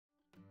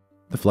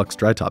The Flux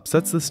Drytop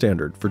sets the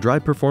standard for dry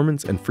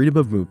performance and freedom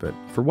of movement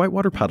for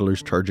whitewater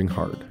paddlers charging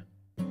hard.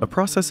 A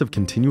process of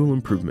continual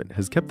improvement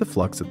has kept the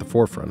Flux at the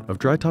forefront of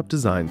drytop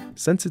design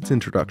since its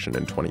introduction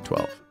in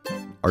 2012.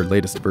 Our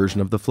latest version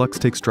of the Flux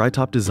takes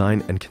drytop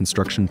design and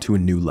construction to a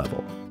new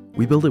level.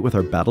 We build it with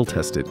our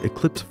battle-tested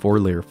Eclipse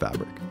 4-layer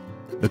fabric.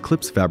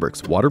 Eclipse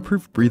Fabric's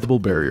waterproof breathable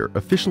barrier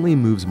efficiently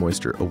moves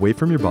moisture away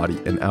from your body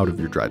and out of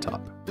your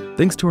drytop.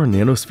 Thanks to our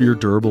nanosphere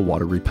durable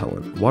water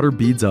repellent, water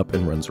beads up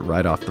and runs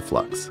right off the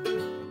Flux.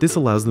 This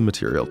allows the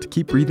material to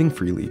keep breathing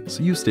freely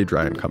so you stay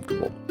dry and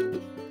comfortable.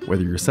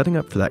 Whether you're setting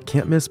up for that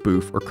can't-miss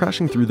boof or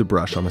crashing through the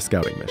brush on a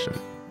scouting mission,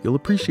 you'll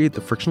appreciate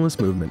the frictionless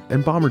movement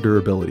and bomber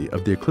durability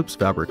of the Eclipse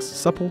Fabric's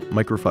supple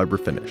microfiber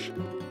finish.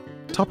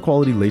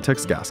 Top-quality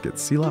latex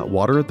gaskets seal out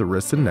water at the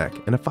wrists and neck,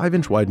 and a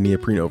 5-inch wide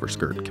neoprene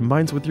overskirt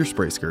combines with your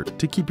spray skirt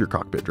to keep your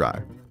cockpit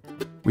dry.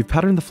 We've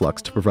patterned the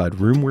Flux to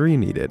provide room where you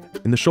need it,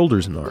 in the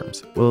shoulders and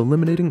arms, while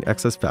eliminating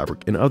excess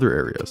fabric in other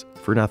areas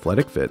for an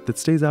athletic fit that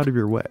stays out of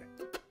your way.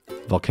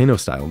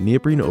 Volcano-style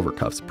neoprene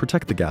overcuffs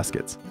protect the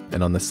gaskets,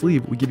 and on the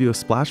sleeve we give you a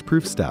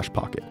splashproof stash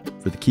pocket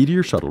for the key to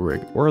your shuttle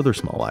rig or other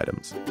small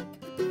items.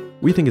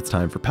 We think it's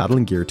time for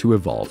paddling gear to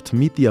evolve to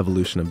meet the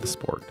evolution of the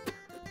sport.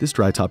 This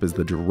drytop is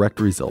the direct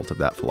result of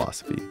that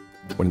philosophy.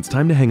 When it's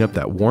time to hang up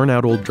that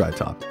worn-out old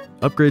drytop,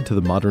 upgrade to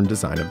the modern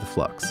design of the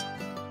Flux.